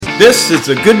This is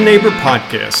the Good Neighbor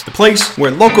Podcast, the place where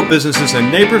local businesses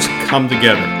and neighbors come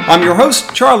together. I'm your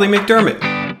host, Charlie McDermott.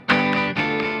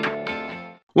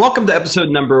 Welcome to episode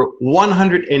number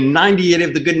 198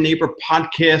 of the Good Neighbor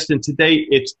Podcast, and today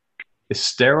it's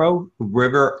Estero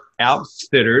River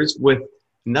Outfitters with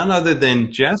none other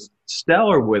than Jeff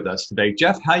Steller with us today.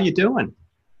 Jeff, how you doing?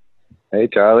 Hey,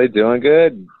 Charlie, doing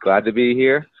good. Glad to be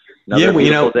here. Another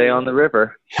beautiful day on the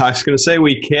river. I was going to say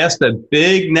we cast a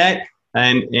big net.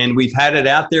 And we've had it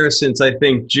out there since, I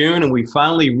think, June, and we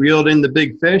finally reeled in the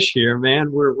big fish here,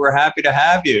 man. We're happy to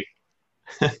have you.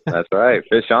 That's right.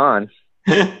 Fish on.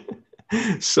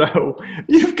 So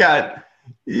you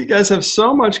guys have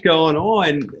so much going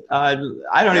on. I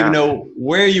don't even know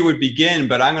where you would begin,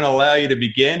 but I'm going to allow you to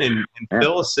begin and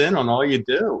fill us in on all you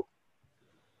do.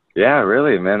 Yeah,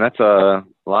 really, man. That's a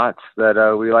lot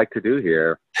that we like to do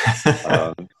here,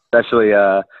 especially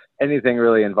anything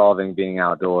really involving being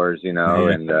outdoors, and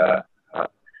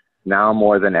now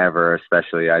more than ever,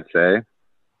 especially, I'd say.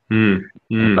 It's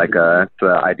like it's an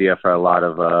idea for a lot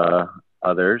of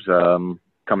others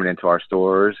coming into our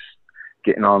stores,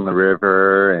 getting on the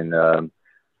river, and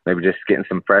maybe just getting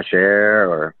some fresh air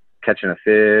or catching a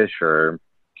fish, or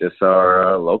just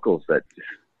our locals that just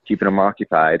keeping them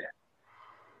occupied.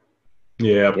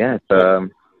 Yeah.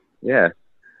 Yeah.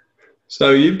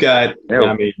 So you've got,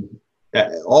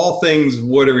 all things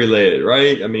water related,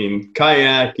 right? I mean,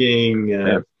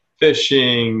 kayaking,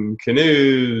 fishing,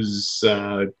 canoes.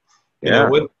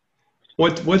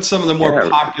 What's some of the more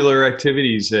popular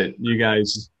activities that you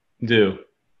guys do?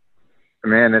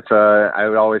 Man, I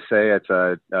would always say it's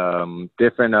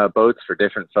different boats for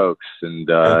different folks, and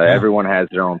everyone has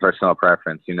their own personal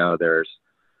preference.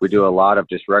 We do a lot of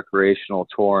just recreational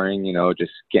touring.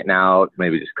 Just getting out,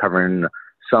 maybe just covering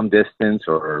some distance,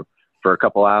 or for a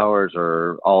couple hours,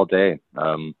 or all day.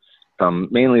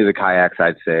 Mainly the kayaks,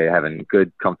 I'd say, having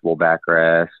good, comfortable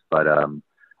backrest, but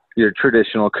your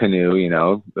traditional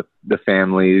canoe, the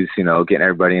families, getting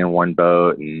everybody in one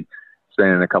boat and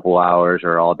spending a couple hours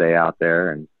or all day out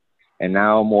there. And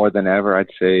now more than ever, I'd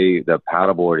say the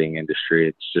paddleboarding industry,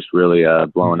 it's just really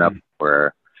blown up,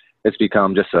 where it's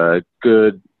become just a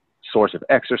good source of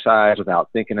exercise without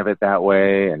thinking of it that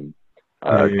way. And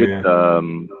good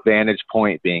vantage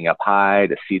point being up high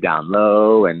to see down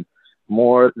low, and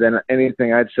more than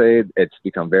anything, I'd say it's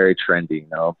become very trendy.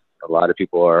 A lot of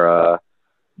people are,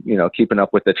 keeping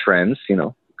up with the trends.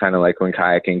 Kind of like when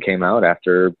kayaking came out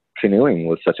after canoeing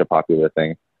was such a popular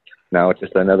thing. Now it's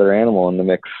just another animal in the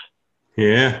mix.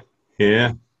 Yeah.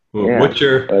 Well, what's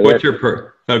your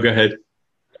Oh, go ahead.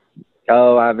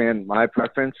 Oh, I mean, my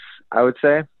preference, I would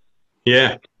say.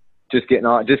 Yeah. Just getting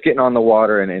on the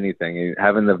water and anything.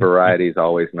 Having the variety is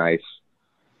always nice.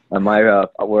 And my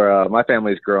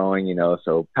family's growing,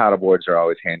 so paddleboards are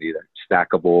always handy. They're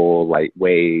stackable,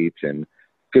 lightweight, and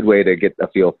good way to get a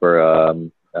feel for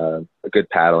a good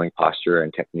paddling posture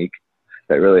and technique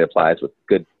that really applies with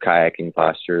good kayaking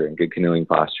posture and good canoeing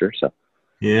posture. So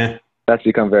yeah, that's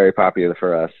become very popular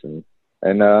for us, and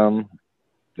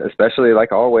especially,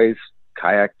 like always,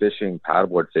 kayak fishing,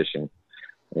 paddleboard fishing.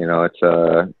 It's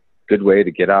a good way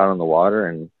to get out on the water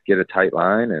and get a tight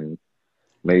line, and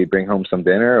maybe bring home some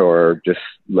dinner, or just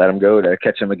let them go to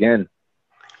catch them again.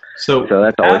 So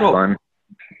that's always fun.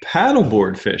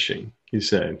 Paddleboard fishing, you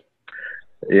said?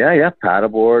 Yeah,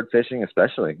 paddleboard fishing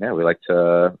especially. Yeah, we like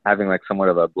to having like somewhat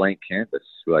of a blank canvas.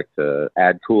 We like to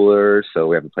add coolers, so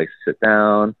we have a place to sit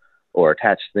down or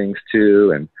attach things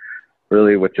to. And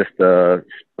really, with just the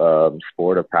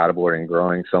sport of paddleboarding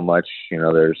growing so much,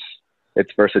 there's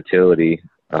its versatility.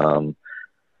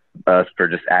 For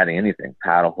just adding anything,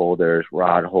 paddle holders,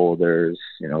 rod holders,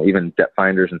 even depth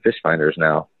finders and fish finders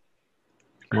now.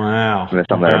 Wow. And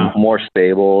some that are more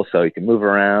stable, so you can move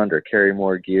around or carry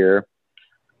more gear.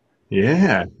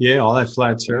 Yeah, all that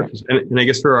flat surface. And I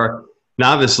guess for our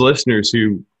novice listeners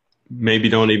who maybe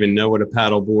don't even know what a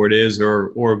paddleboard is,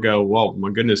 or go, well, my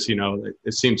goodness,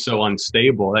 it seems so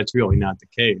unstable. That's really not the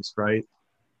case, right?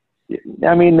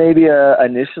 I mean, maybe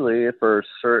initially for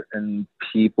certain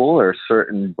people or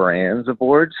certain brands of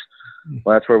boards,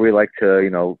 well, that's where we like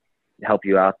to, help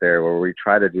you out there, where we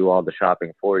try to do all the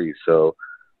shopping for you. So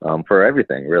for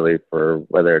everything, really, for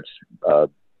whether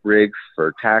it's rigs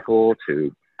for tackle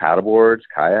to paddleboards,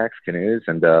 kayaks, canoes.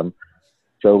 And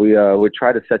so we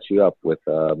try to set you up with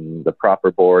the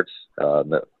proper boards.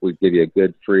 That we give you a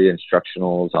good free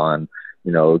instructionals on,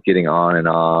 getting on and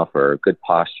off, or good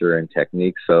posture and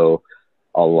technique. So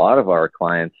a lot of our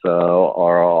clients,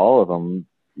 or all of them,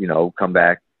 come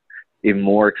back even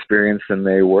more experienced than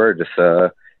they were, just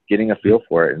getting a feel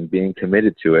for it and being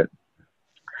committed to it.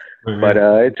 But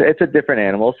it's a different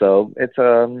animal, so it's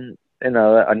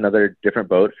another different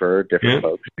boat for different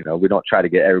folks. You know, we don't try to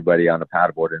get everybody on a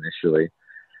paddleboard initially.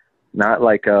 Not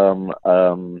like one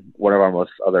of our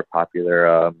most other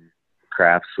popular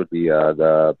crafts would be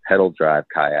the pedal drive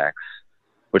kayaks,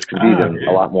 which can be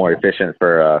a lot more efficient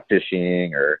for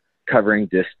fishing or covering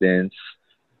distance.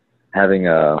 Having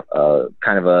a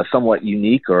kind of a somewhat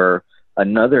unique or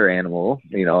another animal,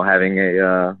 you know, having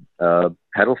a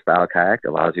pedal style kayak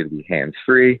allows you to be hands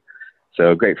free.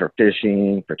 So great for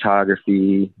fishing,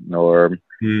 photography, or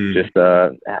just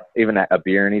even a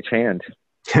beer in each hand.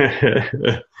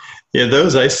 Yeah,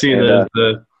 those I see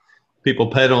the people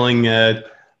pedaling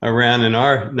around in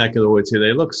our neck of the woods here.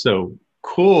 They look so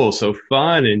cool, so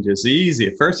fun, and just easy.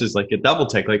 At first, it's like a double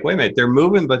take. Like, wait a minute, they're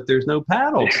moving, but there's no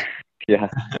paddles. Yeah,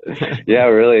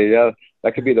 really. Yeah,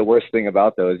 that could be the worst thing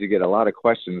about those. You get a lot of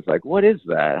questions like, "What is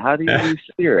that? How do you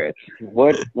steer it?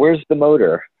 Where's the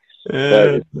motor?"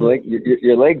 But it's like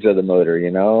your legs are the motor. You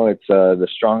know, it's the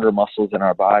stronger muscles in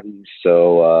our bodies.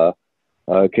 So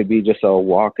it could be just a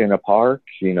walk in a park.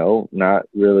 You know, not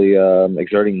really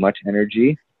exerting much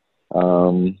energy,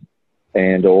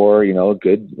 and or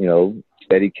good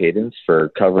steady cadence for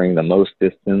covering the most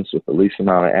distance with the least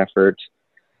amount of effort.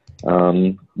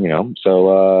 They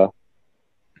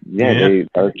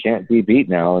can't be beat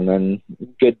now. And then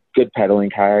good pedaling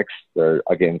kayaks are,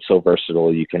 again, so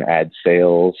versatile. You can add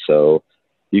sails, so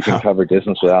you can cover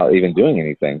distance without even doing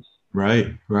anything.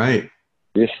 Right.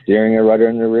 Just steering a rudder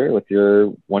in the rear with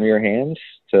one of your hands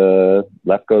to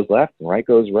left goes left and right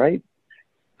goes right.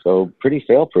 So pretty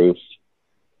fail proof.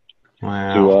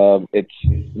 Wow. It's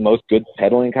most good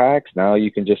pedaling kayaks. Now you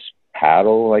can just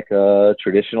paddle like a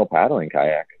traditional paddling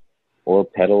kayak, or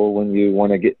pedal when you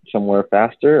want to get somewhere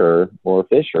faster or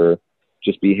fish, or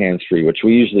just be hands-free, which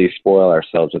we usually spoil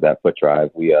ourselves with that foot drive.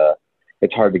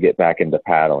 It's hard to get back into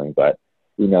paddling, but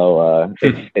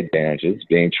its advantages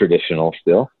being traditional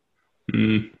still.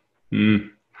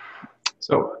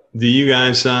 So do you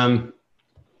guys, are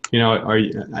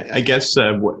you, I guess,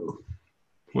 what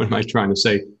am I trying to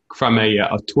say? From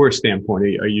a tour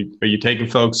standpoint, are you taking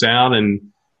folks out and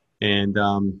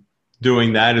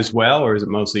doing that as well, or is it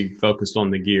mostly focused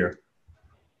on the gear?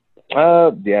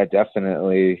 Yeah,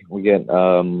 definitely. We get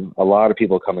a lot of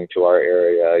people coming to our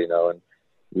area,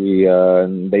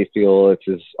 and they feel it's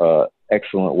this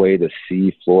excellent way to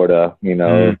see Florida,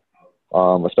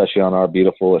 especially on our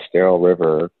beautiful Estero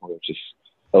River, which is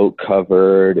oak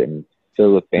covered and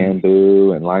filled with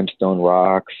bamboo and limestone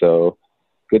rock. So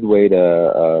good way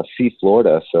to see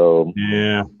Florida. So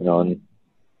and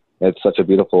it's such a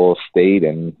beautiful state,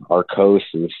 and our coast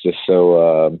is just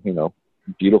so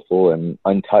beautiful and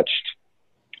untouched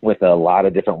with a lot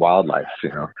of different wildlife.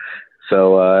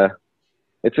 So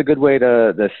it's a good way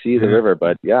to see the river.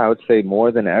 But yeah, I would say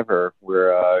more than ever,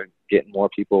 we're getting more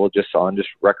people just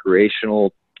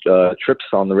recreational trips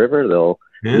on the river. They'll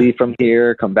leave from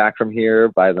here, come back from here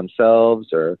by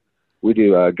themselves, or we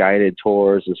do guided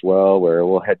tours as well, where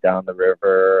we'll head down the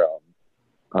river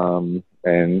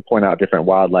and point out different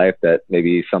wildlife that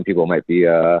maybe some people might be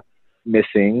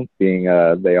missing, being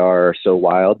they are so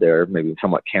wild. They're maybe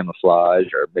somewhat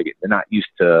camouflaged, or maybe they're not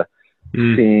used to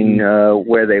seeing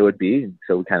where they would be.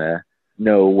 So we kind of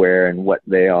know where and what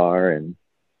they are. And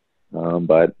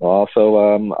but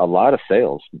also a lot of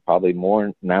sails, probably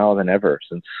more now than ever,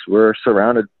 since we're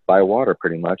surrounded by water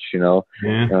pretty much, and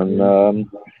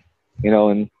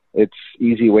it's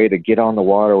easy way to get on the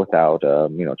water without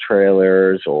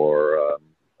trailers or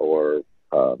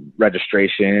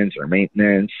registrations or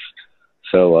maintenance.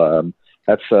 So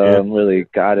that's really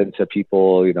got into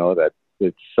people, that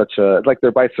it's such like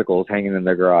their bicycles hanging in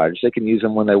their garage. They can use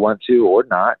them when they want to or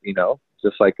not,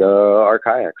 just like our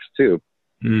kayaks too.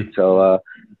 So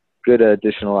good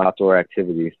additional outdoor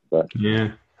activities. But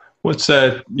what's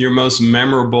your most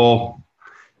memorable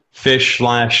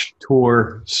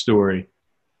fish/tour story?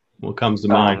 What comes to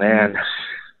mind? Oh man,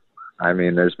 I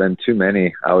mean, there's been too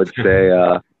many. I would say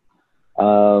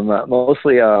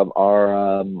mostly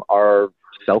our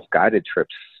self-guided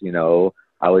trips.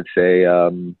 I would say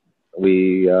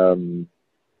we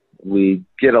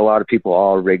get a lot of people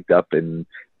all rigged up and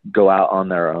go out on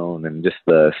their own, and just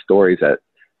the stories that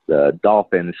the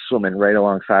dolphins swimming right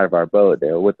alongside of our boat,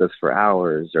 they were with us for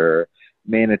hours, or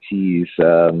manatees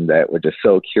that were just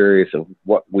so curious of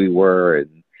what we were.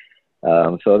 And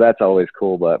so that's always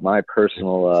cool. But my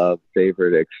personal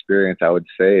favorite experience, I would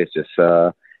say, is just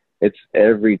it's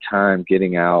every time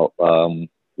getting out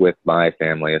with my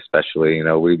family, especially.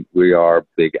 We are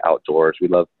big outdoors. We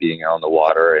love being out on the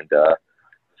water. And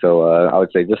so I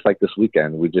would say, just like this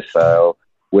weekend, we just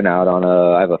went out on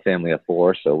I have a family of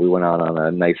 4, so we went out on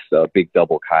a nice big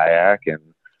double kayak and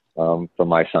for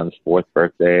my son's 4th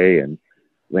birthday, and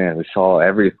man, we saw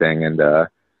everything. And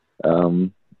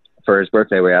for his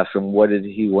birthday, we asked him what did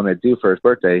he want to do for his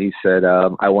birthday. He said,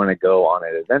 I want to go on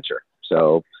an adventure.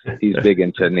 So he's big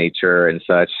into nature and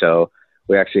such. So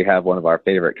we actually have one of our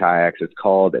favorite kayaks. It's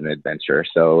called an adventure.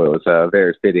 So it was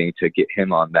very fitting to get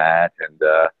him on that and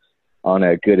on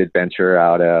a good adventure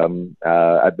out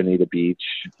at Bonita Beach,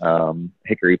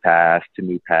 Hickory Pass,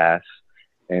 Tanu Pass.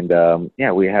 And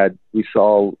yeah, we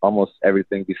saw almost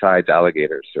everything besides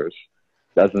alligators. There's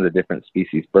dozens of different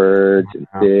species, birds and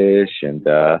fish and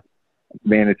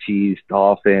manatees,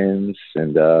 dolphins,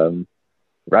 and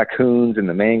raccoons in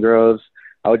the mangroves.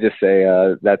 I would just say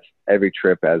that's every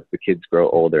trip as the kids grow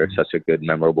older. It's such a good,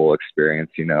 memorable experience,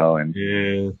 you know. And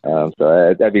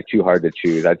so that'd be too hard to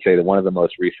choose. I'd say that one of the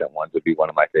most recent ones would be one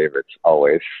of my favorites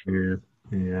always.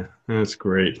 Yeah, that's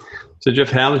great. So,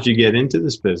 Jeff, how did you get into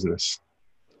this business?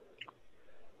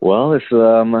 Well, this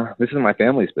is my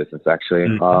family's business,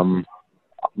 actually. I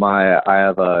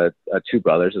have 2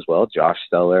 brothers as well, Josh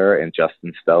Steller and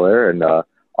Justin Steller, and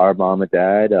our mom and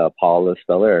dad, Paula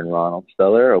Steller and Ronald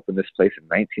Steller, opened this place in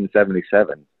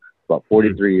 1977, about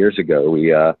 43 years ago.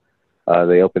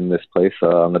 They opened this place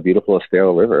on the beautiful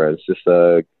Estero River as just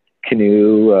a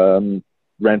canoe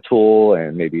rental,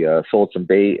 and maybe sold some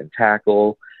bait and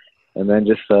tackle, and then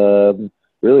just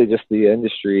really just the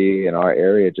industry in our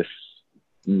area just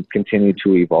continued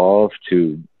to evolve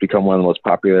to become one of the most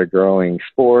popular growing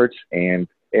sports and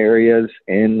areas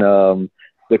in the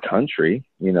country,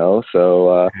 you know.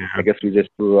 So I guess we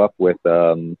just grew up with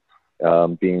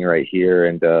being right here,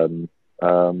 and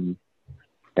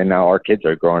now our kids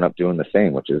are growing up doing the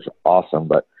same, which is awesome.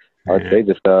 But I would say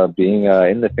just being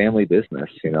in the family business,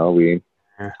 you know, we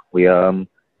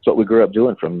it's what we grew up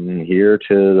doing from here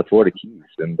to the Florida Keys,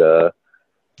 and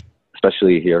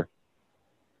especially here.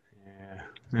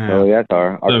 So yeah, it's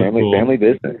our so family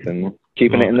business, and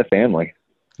keeping it in the family.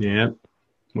 Yeah,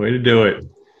 way to do it.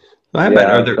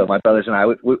 So my brothers and I,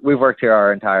 we've worked here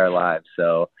our entire lives.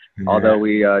 So although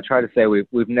we try to say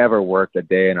we've never worked a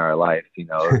day in our life, you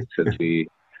know, since we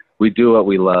do what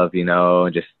we love, you know,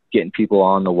 and just getting people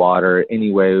on the water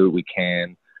any way we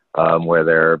can, where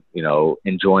they're, you know,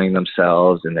 enjoying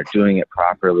themselves and they're doing it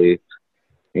properly,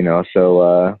 you know.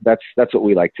 So that's what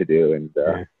we like to do, and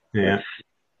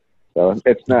so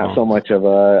it's not so much of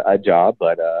a job,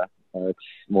 but it's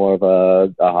more of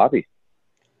a hobby.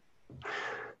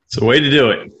 It's a way to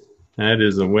do it. That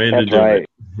is a way to do it.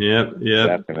 Yep.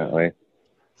 Definitely.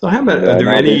 So how about, are there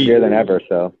any... easier than ever,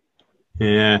 so.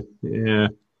 Yeah.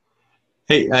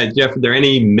 Hey, Jeff, are there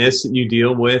any myths that you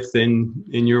deal with in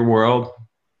your world?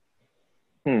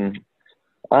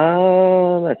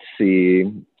 Let's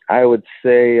see. I would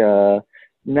say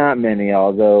not many,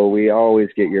 although we always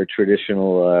get your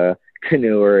traditional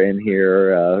canoer in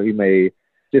here. You may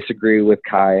disagree with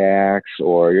kayaks,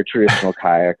 or your traditional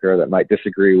kayaker that might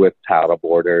disagree with paddle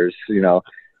boarders, you know.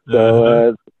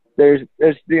 So there's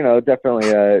you know,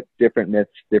 definitely different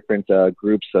myths, different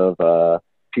groups of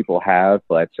people have,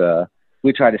 but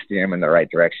we try to steer them in the right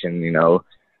direction, you know,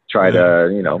 try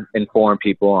to, you know, inform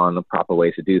people on the proper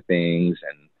ways to do things,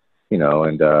 and, you know,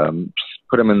 and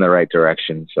put them in the right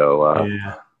direction. So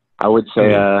I would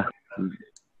say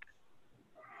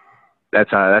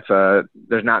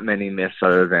there's not many myths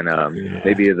other than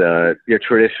maybe your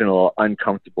traditional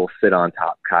uncomfortable sit on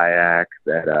top kayak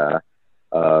that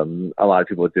a lot of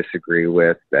people disagree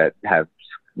with, that have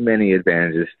many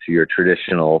advantages to your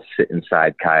traditional sit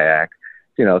inside kayak,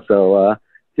 you know. So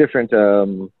different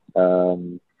boats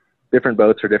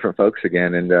for different folks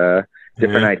again, and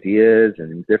different ideas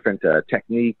and different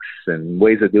techniques and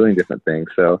ways of doing different things.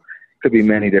 So could be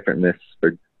many different myths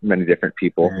for many different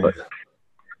people, but.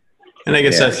 And I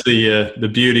guess that's the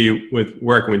beauty with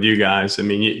working with you guys. I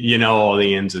mean, you know all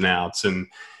the ins and outs, and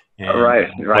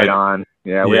right on.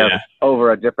 Yeah, we have over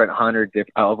 100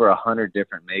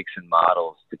 different makes and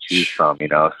models to choose from. You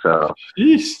know, so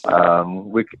we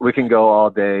can go all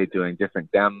day doing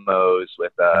different demos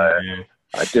with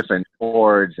different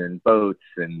boards and boats,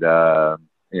 and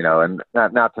you know, and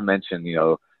not to mention, you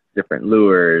know, different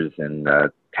lures and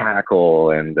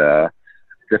tackle and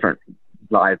different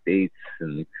live baits,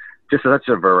 and just such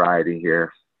a variety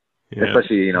here,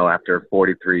 especially, you know, after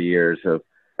 43 years of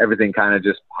everything kind of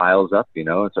just piles up, you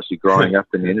know, especially growing up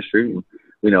in the industry.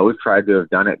 You know, we've tried to have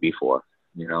done it before,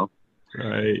 you know.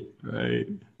 Right.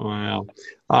 Wow.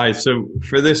 All right. So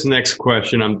for this next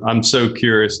question, I'm so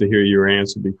curious to hear your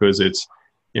answer, because it's,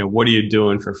 you know, what are you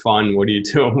doing for fun? What are you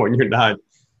doing when you're not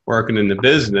working in the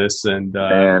business? And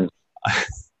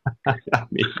I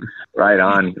mean, Right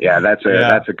on. Yeah, that's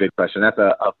a good question. That's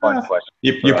a fun question.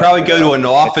 you probably go to an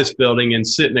office building and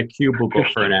sit in a cubicle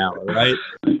for an hour, right?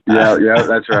 Yeah,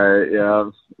 that's right. Yeah,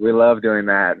 we love doing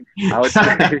that. I would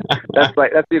say that's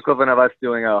the equivalent of us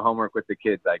doing homework with the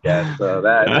kids, I guess. So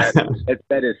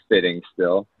that is fitting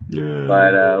still.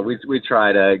 But we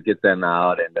try to get them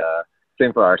out, and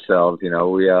same for ourselves. You know,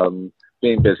 we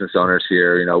being business owners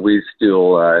here, you know, we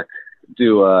still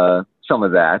do some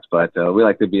of that, but we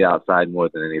like to be outside more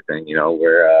than anything. You know,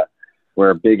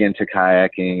 we're big into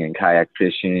kayaking and kayak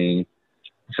fishing.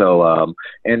 So,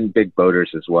 and big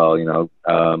boaters as well, you know,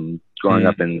 growing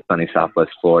up in sunny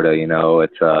Southwest Florida, you know,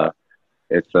 it's a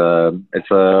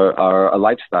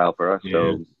lifestyle for us.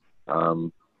 Yeah.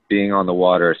 So, being on the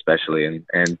water, especially,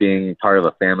 and being part of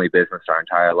a family business our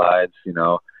entire lives, you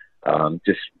know,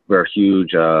 just we're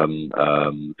huge,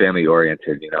 family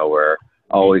oriented, you know, we're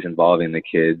always involving the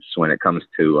kids when it comes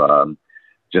to,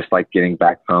 just like getting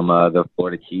back from, the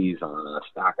Florida Keys on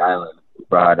Stock Island. We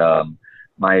brought,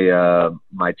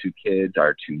 my two kids,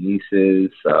 our two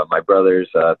nieces, my brother's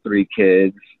 3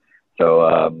 kids, so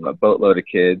a boatload of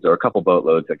kids, or a couple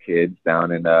boatloads of kids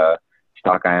down in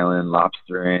Stock Island,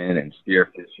 lobstering and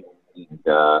spearfishing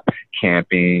and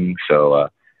camping. So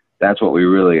that's what we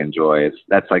really enjoy.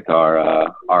 That's like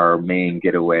our main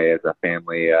getaway as a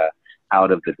family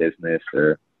out of the business.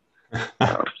 Or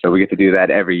so we get to do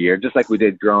that every year, just like we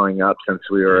did growing up since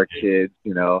we were a kid.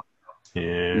 You know.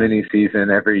 Yeah. Mini season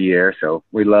every year, so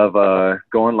we love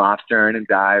going lobstering and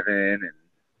diving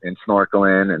and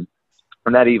snorkeling, and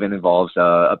that even involves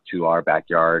up to our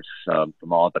backyards,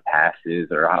 from all the passes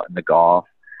or out in the Gulf,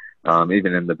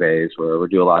 even in the bays where we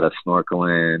do a lot of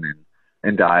snorkeling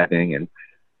and diving, and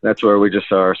that's where we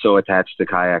just are so attached to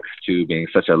kayaks too, being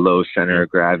such a low center of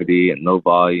gravity and low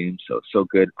volume, so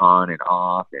good on and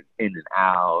off and in and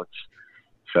out.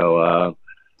 So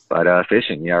but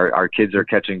fishing, yeah, our kids are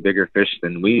catching bigger fish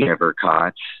than we ever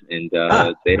caught, and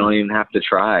they don't even have to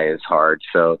try as hard.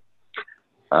 So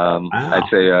Wow. I'd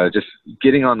say just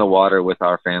getting on the water with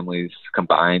our families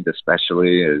combined,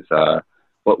 especially, is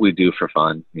what we do for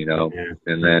fun, you know. Yeah.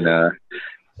 And then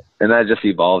and that just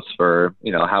evolves for,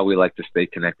 you know, how we like to stay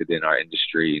connected in our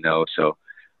industry, you know. So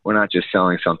we're not just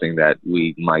selling something that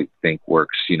we might think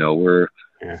works, you know. We're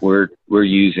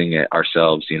using it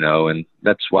ourselves, you know, and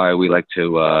that's why we like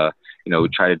to, you know, we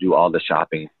try to do all the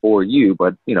shopping for you,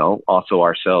 but, you know, also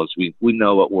ourselves. We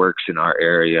know what works in our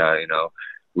area, you know.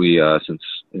 We, since,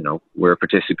 you know, we're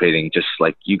participating just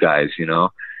like you guys, you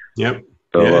know. Yep.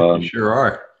 So, yeah, you sure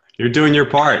are. You're doing your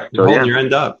part. You're holding your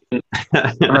end up.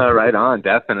 Right on,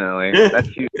 definitely. That's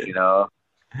huge, you know.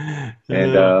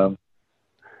 And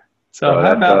so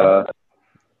how about?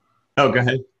 Oh, go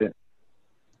ahead.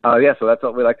 Yeah, so that's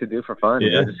what we like to do for fun.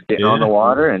 You know, just getting on the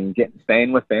water and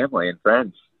staying with family and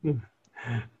friends.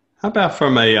 How about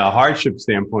from a hardship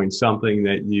standpoint, something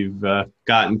that you've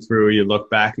gotten through, you look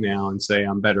back now and say,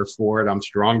 I'm better for it, I'm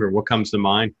stronger. What comes to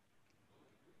mind?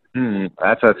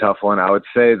 That's a tough one. I would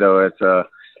say, though, it's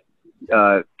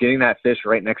getting that fish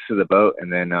right next to the boat,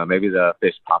 and then maybe the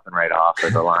fish popping right off or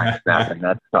the line snapping.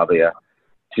 That's probably a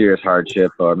serious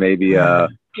hardship. Or maybe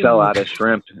sell out of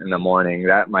shrimp in the morning.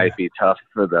 That might be tough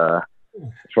for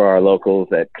our locals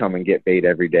that come and get bait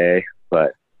every day.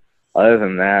 But other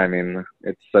than that, I mean,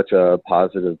 it's such a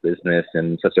positive business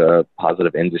and such a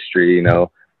positive industry, you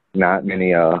know. Not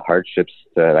many hardships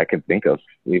that I can think of,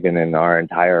 even in our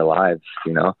entire lives,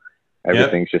 you know.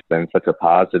 Everything's just been such a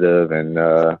positive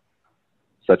and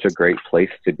such a great place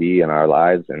to be in our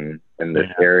lives and in this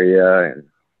area. And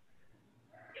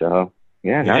so,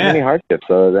 not many hardships.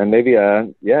 So then maybe,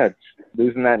 it's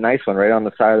losing that nice one right on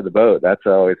the side of the boat. That's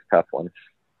always a tough one.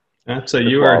 So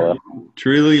you are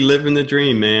truly living the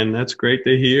dream, man. That's great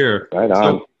to hear. Right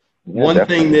on. So one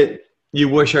thing that you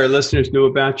wish our listeners knew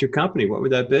about your company, what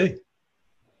would that be?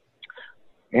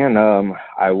 And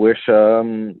I wish there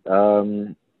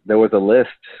was a list,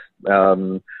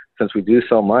 since we do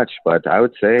so much, but I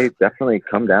would say definitely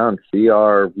come down, see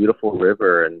our beautiful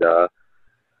river. And a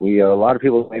lot of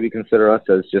people maybe consider us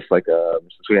as just like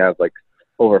since we have like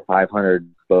over 500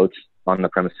 boats on the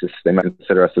premises, they might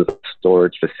consider us as a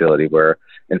storage facility, where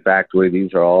in fact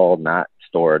these are all not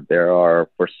stored. There are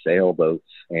for sale boats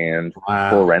and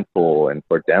for rental and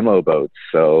for demo boats.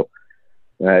 So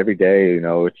every day, you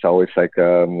know, it's always like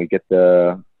we get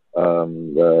the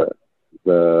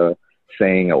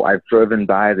saying, "Oh, I've driven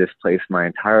by this place my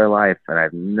entire life and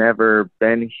I've never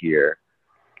been here.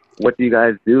 What do you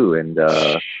guys do? And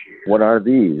what are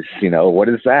these? You know, what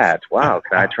is that? Wow,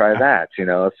 can I try that?" You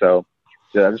know, so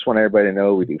I just want everybody to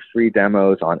know we do free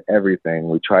demos on everything.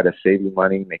 We try to save you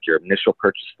money, make your initial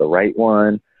purchase the right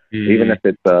one. even if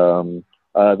it's the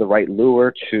right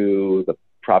lure to the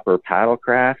proper paddle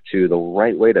craft, to the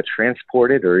right way to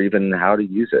transport it, or even how to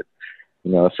use it.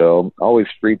 So always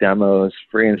free demos,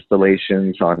 free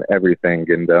installations on everything,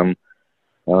 and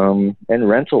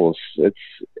rentals.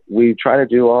 We try to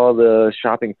do all the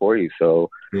shopping for you. So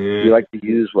we like to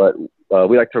use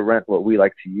we like to rent what we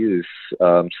like to use.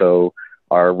 So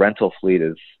our rental fleet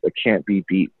it can't be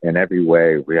beat in every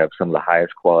way. We have some of the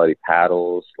highest quality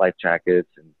paddles, life jackets,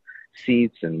 and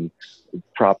seats, and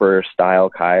proper style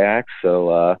kayaks.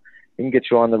 So we can get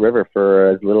you on the river for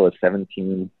as little as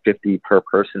 $17.50 per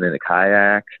person in a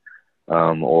kayak,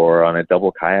 or on a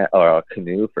double kayak or a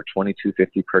canoe for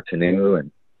 $22.50 per canoe.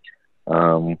 And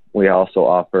we also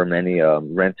offer many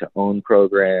rent-to-own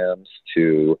programs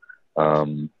to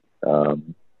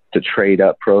trade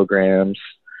up programs.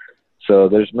 So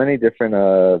there's many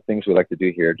different things we like to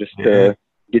do here, just to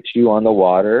get you on the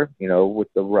water, with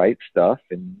the right stuff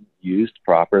and used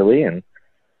properly. And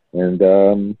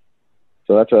so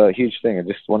that's a huge thing. I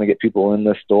just want to get people in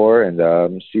the store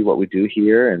and see what we do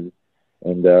here, and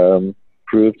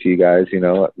prove to you guys,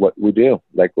 what we do,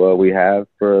 like what we have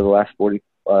for the last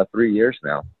 43 years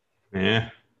now. Yeah.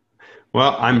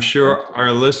 Well, I'm sure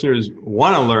our listeners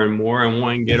want to learn more and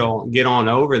want to get on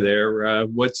over there.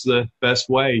 What's the best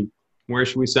way? Where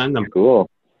should we send them? Cool.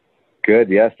 Good.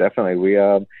 Yes, definitely. We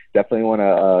definitely want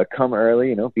to come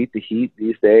early, beat the heat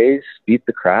these days, beat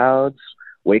the crowds,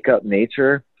 wake up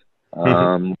nature. We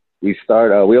open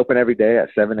every day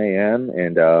at 7 a.m.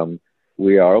 and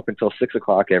we are open till 6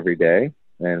 o'clock every day.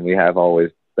 And we have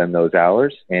always been those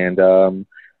hours. And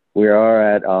we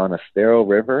are on Estero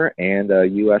River and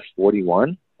US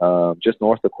 41, just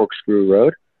north of Corkscrew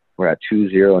Road. We're at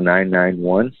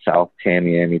 20991 South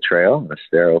Tamiami Trail in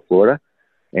Estero, Florida.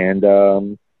 And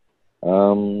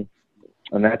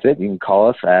that's it. You can call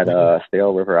us at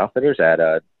Estero River Outfitters at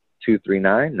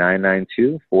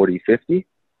 239-992-4050.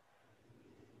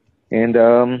 And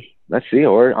let's see,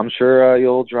 or I'm sure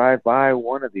you'll drive by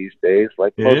one of these days,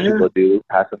 like most people do,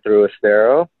 passing through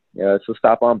Estero. So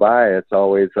stop on by. It's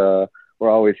always we're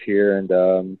always here.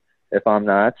 And if I'm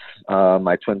not,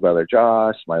 my twin brother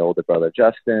Josh, my older brother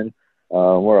Justin,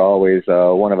 we're always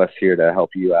one of us here to help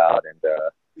you out and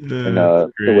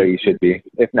the way you should be.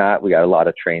 If not, we got a lot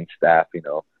of trained staff. Being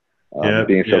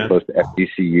so close to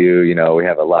FGCU, we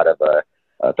have a lot of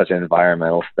such an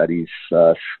environmental studies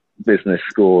business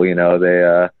school.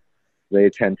 They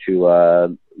tend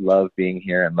to love being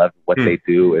here and love what they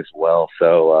do as well.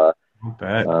 So.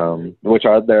 Which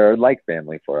they're like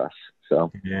family for us.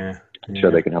 So I'm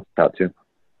sure they can help us out too.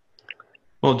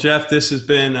 Well, Jeff, this has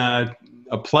been a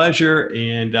pleasure,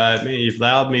 and you've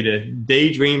allowed me to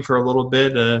daydream for a little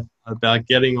bit about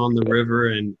getting on the river,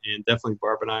 and definitely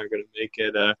Barb and I are going to make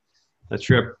it a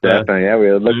trip. Definitely,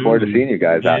 we look forward to seeing you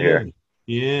guys out here.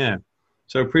 Yeah.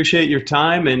 So appreciate your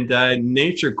time, and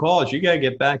nature calls. You got to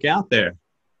get back out there.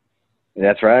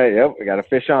 That's right. Yep, we got a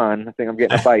fish on. I think I'm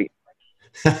getting a bite.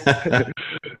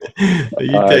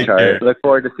 You take care. Look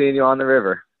forward to seeing you on the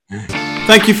river.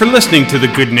 Thank you for listening to the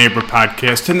Good Neighbor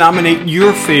Podcast. To nominate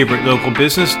your favorite local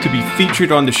business to be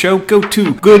featured on the show, go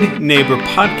to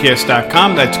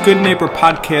goodneighborpodcast.com. That's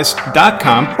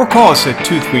goodneighborpodcast.com, or call us at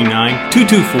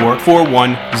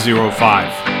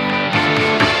 239-224-4105.